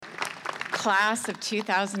Class of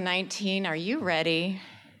 2019, are you ready?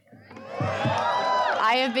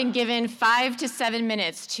 I have been given 5 to 7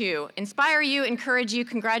 minutes to inspire you, encourage you,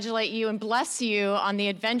 congratulate you, and bless you on the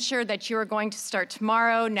adventure that you are going to start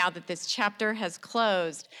tomorrow now that this chapter has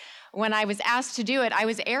closed. When I was asked to do it, I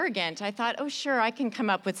was arrogant. I thought, oh, sure, I can come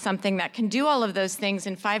up with something that can do all of those things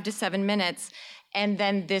in 5 to 7 minutes. And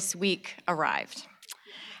then this week arrived.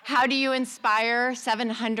 How do you inspire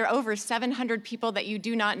over 700 people that you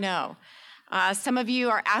do not know? Some of you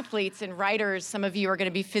are athletes and writers. Some of you are going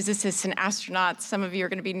to be physicists and astronauts. Some of you are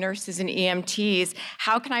going to be nurses and EMTs.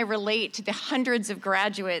 How can I relate to the hundreds of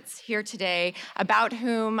graduates here today about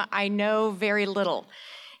whom I know very little?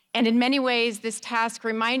 And in many ways, this task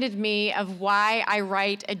reminded me of why I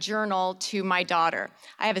write a journal to my daughter.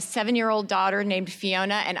 I have a 7-year-old daughter named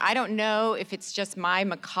Fiona, and I don't know if it's just my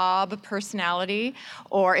macabre personality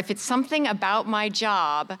or if it's something about my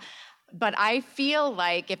job, but I feel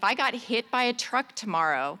like if I got hit by a truck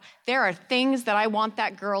tomorrow, there are things that I want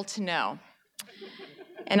that girl to know.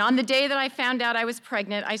 And on the day that I found out I was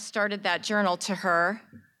pregnant, I started that journal to her.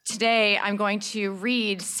 Today, I'm going to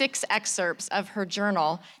read 6 excerpts of her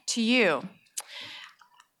journal to you.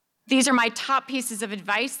 These are my top pieces of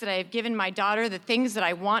advice that I have given my daughter, the things that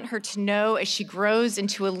I want her to know as she grows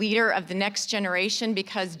into a leader of the next generation,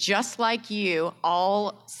 because just like you,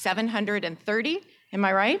 all 730, am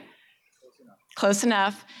I right? Close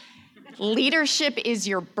enough. Leadership is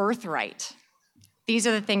your birthright. These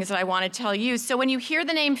are the things that I want to tell you. So when you hear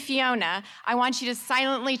the name Fiona, I want you to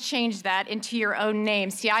silently change that into your own name.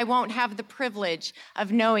 See, I won't have the privilege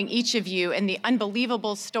of knowing each of you and the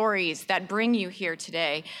unbelievable stories that bring you here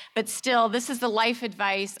today. But still, this is the life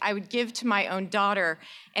advice I would give to my own daughter,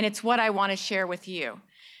 and it's what I want to share with you.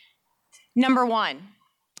 Number 1,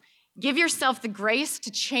 give yourself the grace to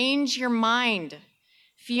change your mind.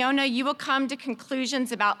 Fiona, you will come to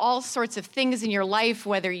conclusions about all sorts of things in your life,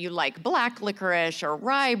 whether you like black licorice or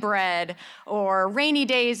rye bread or rainy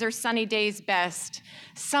days or sunny days best.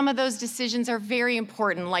 Some of those decisions are very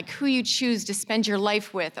important, like who you choose to spend your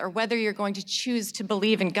life with or whether you're going to choose to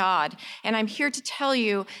believe in God. And I'm here to tell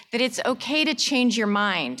you that it's okay to change your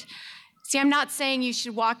mind. See, I'm not saying you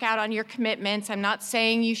should walk out on your commitments. I'm not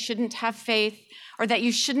saying you shouldn't have faith or that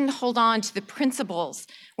you shouldn't hold on to the principles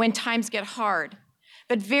when times get hard.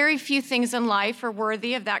 But very few things in life are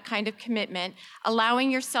worthy of that kind of commitment.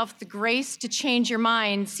 Allowing yourself the grace to change your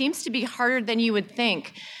mind seems to be harder than you would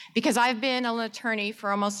think, because I've been an attorney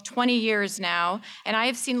for almost 20 years now, and I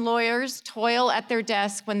have seen lawyers toil at their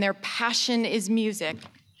desk when their passion is music.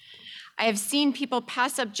 I have seen people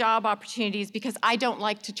pass up job opportunities because I don't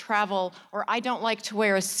like to travel, or I don't like to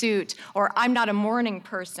wear a suit, or I'm not a morning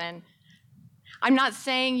person. I'm not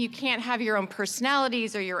saying you can't have your own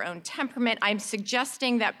personalities or your own temperament. I'm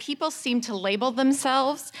suggesting that people seem to label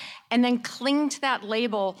themselves and then cling to that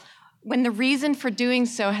label when the reason for doing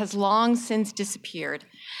so has long since disappeared.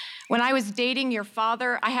 When I was dating your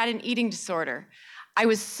father, I had an eating disorder. I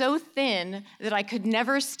was so thin that I could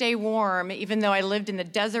never stay warm, even though I lived in the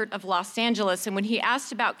desert of Los Angeles. And when he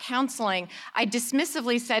asked about counseling, I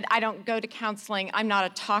dismissively said, I don't go to counseling. I'm not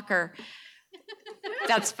a talker.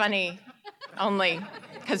 That's funny. Only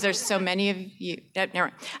because there's so many of you.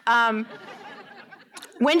 Never mind.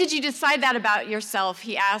 When did you decide that about yourself,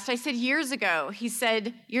 he asked. I said, years ago. He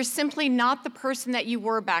said, you're simply not the person that you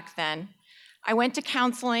were back then. I went to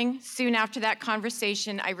counseling. Soon after that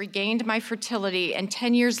conversation, I regained my fertility, and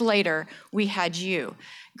 10 years later, we had you.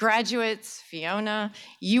 Graduates, Fiona,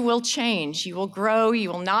 you will change. You will grow.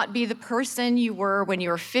 You will not be the person you were when you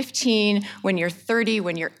were 15, when you're 30,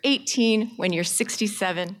 when you're 18, when you're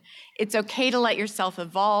 67. It's okay to let yourself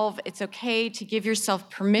evolve. It's okay to give yourself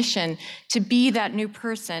permission to be that new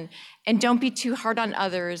person. And don't be too hard on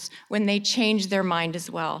others when they change their mind as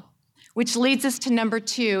well. Which leads us to number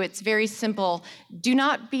 2. It's very simple. Do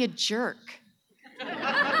not be a jerk.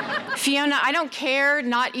 Fiona, I don't care,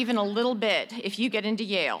 not even a little bit, if you get into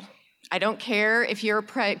Yale. I don't care if you're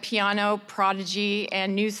a piano prodigy,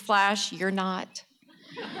 and newsflash, you're not.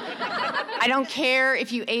 I don't care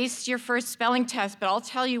if you aced your first spelling test, but I'll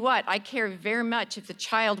tell you what, I care very much if the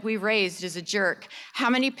child we raised is a jerk. How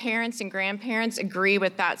many parents and grandparents agree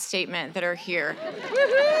with that statement that are here?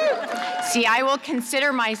 See, I will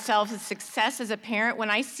consider myself a success as a parent when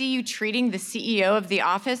I see you treating the CEO of the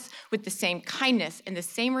office with the same kindness and the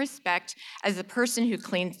same respect as the person who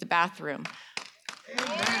cleans the bathroom.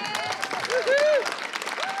 Amen.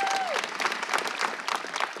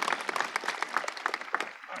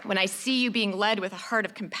 When I see you being led with a heart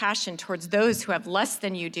of compassion towards those who have less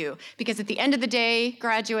than you do. Because at the end of the day,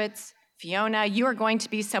 graduates, Fiona, you are going to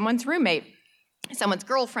be someone's roommate. someone's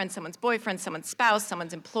girlfriend, someone's boyfriend, someone's spouse,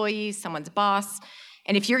 someone's employee, someone's boss.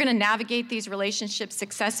 And if you're going to navigate these relationships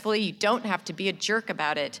successfully, you don't have to be a jerk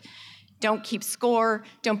about it. Don't keep score,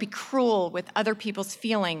 don't be cruel with other people's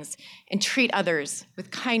feelings, and treat others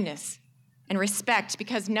with kindness and respect,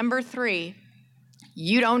 because number 3,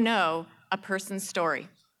 you don't know a person's story.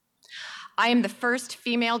 I am the first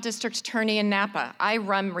female district attorney in Napa.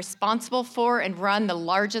 I'm responsible for and run the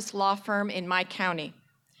largest law firm in my county.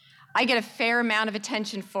 I get a fair amount of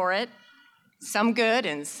attention for it, some good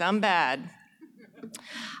and some bad.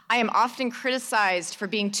 I am often criticized for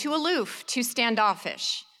being too aloof, too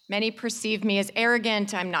standoffish. Many perceive me as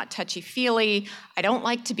arrogant, I'm not touchy-feely, I don't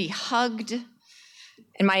like to be hugged.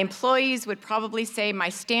 And my employees would probably say my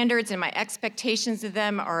standards and my expectations of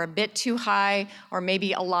them are a bit too high, or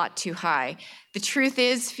maybe a lot too high. The truth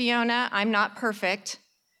is, Fiona, I'm not perfect,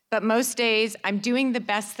 but most days I'm doing the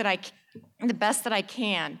best that I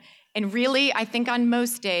can. And really, I think on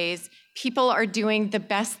most days, people are doing the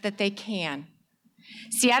best that they can.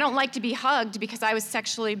 See, I don't like to be hugged because I was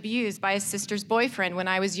sexually abused by a sister's boyfriend when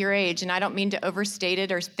I was your age, and I don't mean to overstate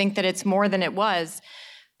it or think that it's more than it was,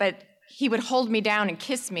 but he would hold me down and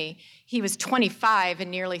kiss me. He was 25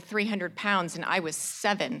 and nearly 300 pounds, and I was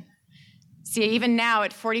 7. See, even now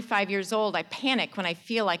at 45 years old, I panic when I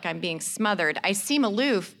feel like I'm being smothered. I seem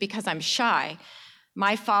aloof because I'm shy.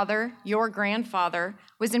 My father, your grandfather,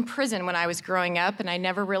 was in prison when I was growing up, and I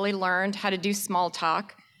never really learned how to do small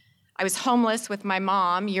talk. I was homeless with my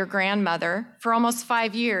mom, your grandmother, for almost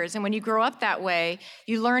 5 years, and when you grow up that way,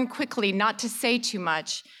 you learn quickly not to say too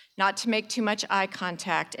much, not to make too much eye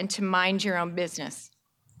contact, and to mind your own business.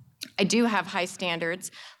 I do have high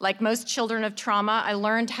standards. Like most children of trauma, I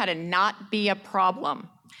learned how to not be a problem.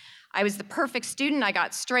 I was the perfect student. I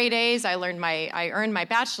got straight A's. I earned my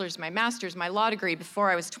bachelor's, my master's, my law degree before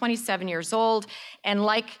I was 27 years old, and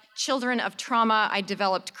like children of trauma, I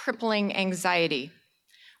developed crippling anxiety.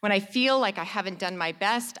 When I feel like I haven't done my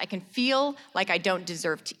best, I can feel like I don't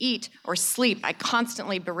deserve to eat or sleep. I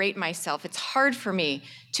constantly berate myself. It's hard for me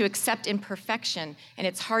to accept imperfection, and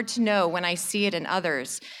it's hard to know when I see it in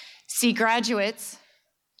others. See, graduates,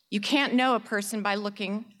 you can't know a person by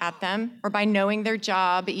looking at them or by knowing their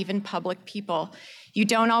job, even public people. You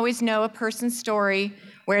don't always know a person's story,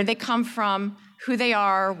 where they come from, who they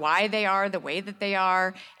are, why they are the way that they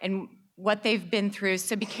are, and what they've been through.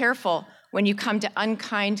 So be careful when you come to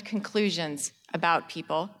unkind conclusions about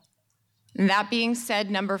people. And that being said,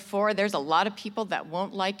 number 4, there's a lot of people that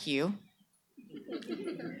won't like you.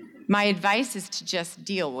 My advice is to just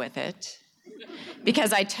deal with it.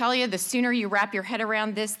 Because I tell you, the sooner you wrap your head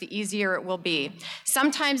around this, the easier it will be.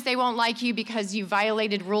 Sometimes they won't like you because you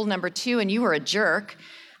violated rule number 2 and you were a jerk.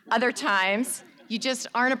 Other times, you just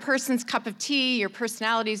aren't a person's cup of tea, your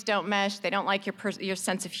personalities don't mesh, they don't like your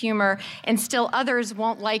sense of humor, and still others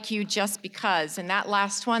won't like you just because. And that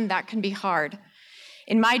last one, that can be hard.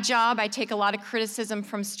 In my job, I take a lot of criticism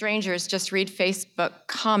from strangers. Just read Facebook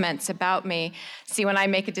comments about me. See when I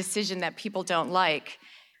make a decision that people don't like.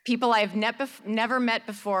 People I've never met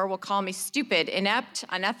before will call me stupid, inept,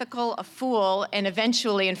 unethical, a fool, and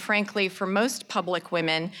eventually, and frankly, for most public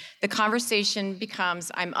women, the conversation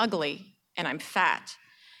becomes, I'm ugly and I'm fat.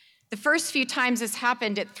 The first few times this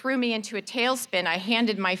happened, it threw me into a tailspin. I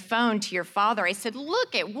handed my phone to your father. I said,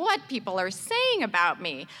 look at what people are saying about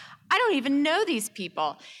me. I don't even know these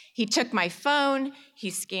people. He took my phone, he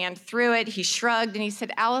scanned through it, he shrugged, and he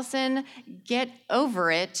said, Allison, get over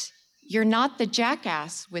it. You're not the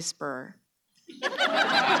jackass whisperer.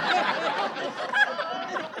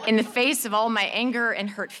 In the face of all my anger and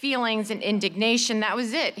hurt feelings and indignation, that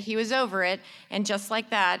was it. He was over it. And just like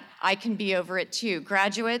that, I can be over it too.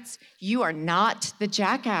 Graduates, you are not the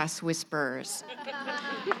jackass whisperers.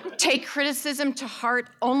 Take criticism to heart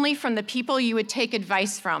only from the people you would take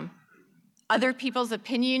advice from. Other people's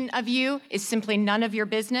opinion of you is simply none of your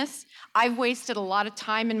business. I've wasted a lot of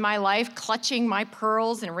time in my life clutching my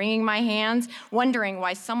pearls and wringing my hands, wondering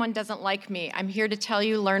why someone doesn't like me. I'm here to tell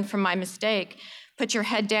you, learn from my mistake. Put your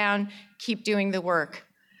head down, keep doing the work.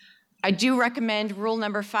 I do recommend rule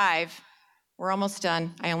number 5. We're almost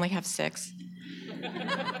done. I only have 6.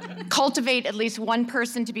 Cultivate at least one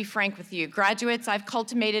person to be frank with you. Graduates, I've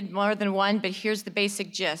cultivated more than one, but here's the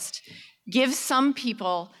basic gist. Give some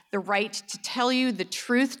people the right to tell you the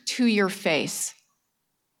truth to your face.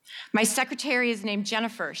 My secretary is named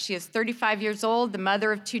Jennifer. She is 35 years old, the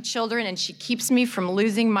mother of 2 children, and she keeps me from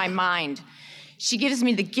losing my mind. She gives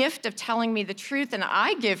me the gift of telling me the truth, and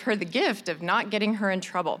I give her the gift of not getting her in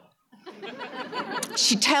trouble.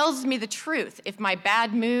 She tells me the truth if my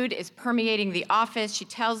bad mood is permeating the office. She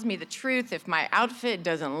tells me the truth if my outfit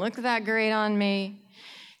doesn't look that great on me.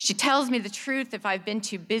 She tells me the truth if I've been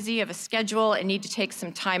too busy of a schedule and need to take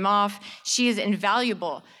some time off. She is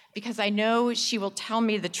invaluable because I know she will tell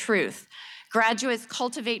me the truth. Graduates,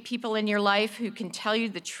 cultivate people in your life who can tell you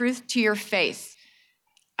the truth to your face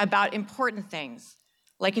about important things,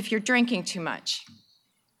 like if you're drinking too much,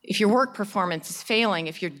 if your work performance is failing,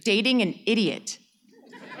 if you're dating an idiot,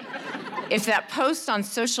 if that post on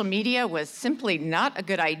social media was simply not a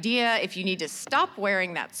good idea, if you need to stop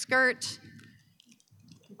wearing that skirt,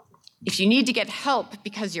 if you need to get help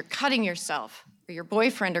because you're cutting yourself, or your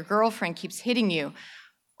boyfriend or girlfriend keeps hitting you,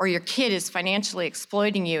 or your kid is financially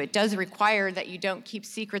exploiting you, it does require that you don't keep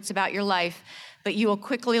secrets about your life, but you will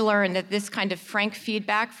quickly learn that this kind of frank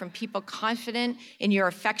feedback from people confident in your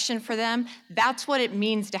affection for them, that's what it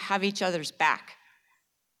means to have each other's back.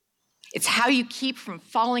 It's how you keep from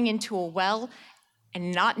falling into a well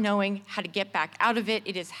and not knowing how to get back out of it.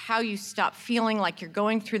 It is how you stop feeling like you're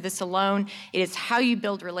going through this alone. It is how you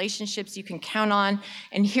build relationships you can count on.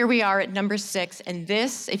 And here we are at number 6. And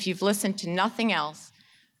this, if you've listened to nothing else,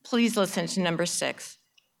 please listen to number 6.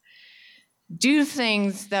 Do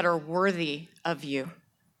things that are worthy of you.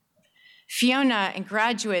 Fiona and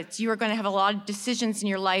graduates, you are going to have a lot of decisions in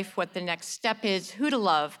your life, what the next step is, who to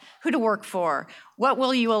love, who to work for, what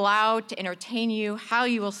will you allow to entertain you, how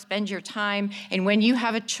you will spend your time, and when you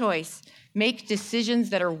have a choice, make decisions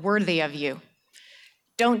that are worthy of you.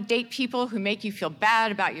 Don't date people who make you feel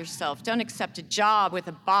bad about yourself. Don't accept a job with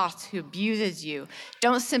a boss who abuses you.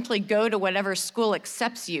 Don't simply go to whatever school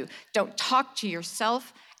accepts you. Don't talk to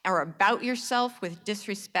yourself or about yourself with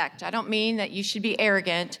disrespect. I don't mean that you should be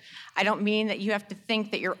arrogant. I don't mean that you have to think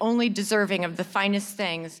that you're only deserving of the finest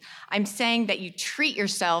things. I'm saying that you treat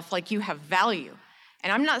yourself like you have value.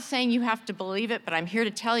 And I'm not saying you have to believe it, but I'm here to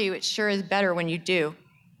tell you it sure is better when you do.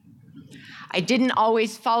 I didn't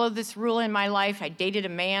always follow this rule in my life. I dated a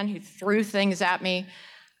man who threw things at me.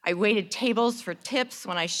 I waited tables for tips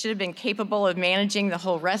when I should have been capable of managing the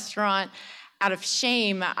whole restaurant. Out of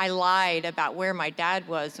shame, I lied about where my dad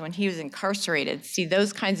was when he was incarcerated. See,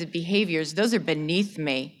 those kinds of behaviors, those are beneath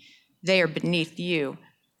me. They are beneath you.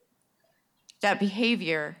 That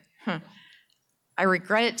behavior, I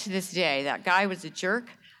regret it to this day. That guy was a jerk.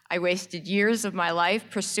 I wasted years of my life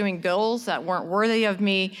pursuing goals that weren't worthy of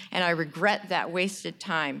me, and I regret that wasted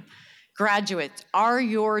time. Graduates, are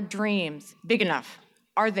your dreams big enough?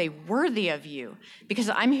 Are they worthy of you? Because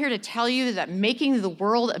I'm here to tell you that making the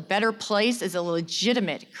world a better place is a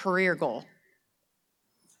legitimate career goal.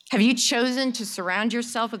 Have you chosen to surround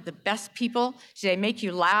yourself with the best people? Do they make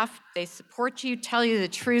you laugh? Do they support you, tell you the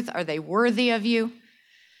truth? Are they worthy of you?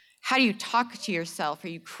 How do you talk to yourself? Are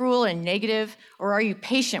you cruel and negative, or are you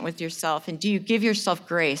patient with yourself, and do you give yourself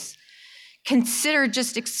grace? Consider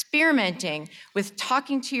just experimenting with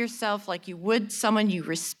talking to yourself like you would someone you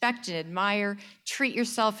respect and admire. Treat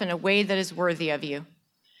yourself in a way that is worthy of you.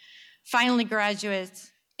 Finally, graduates,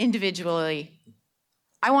 individually,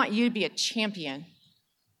 I want you to be a champion,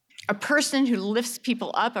 a person who lifts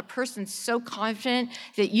people up, a person so confident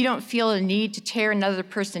that you don't feel a need to tear another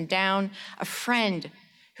person down, a friend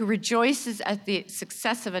who rejoices at the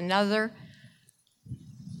success of another,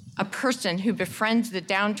 a person who befriends the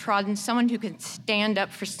downtrodden, someone who can stand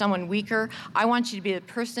up for someone weaker. I want you to be the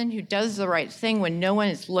person who does the right thing when no one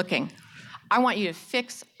is looking. I want you to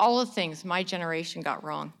fix all the things my generation got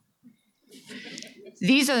wrong.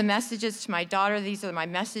 These are the messages to my daughter. These are my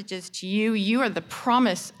messages to you. You are the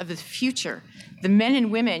promise of the future, the men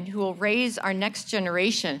and women who will raise our next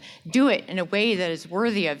generation. Do it in a way that is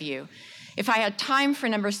worthy of you. If I had time for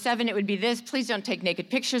number 7, it would be this. Please don't take naked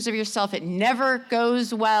pictures of yourself. It never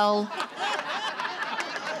goes well.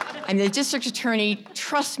 I'm the district attorney.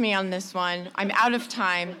 Trust me on this one. I'm out of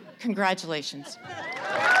time. Congratulations.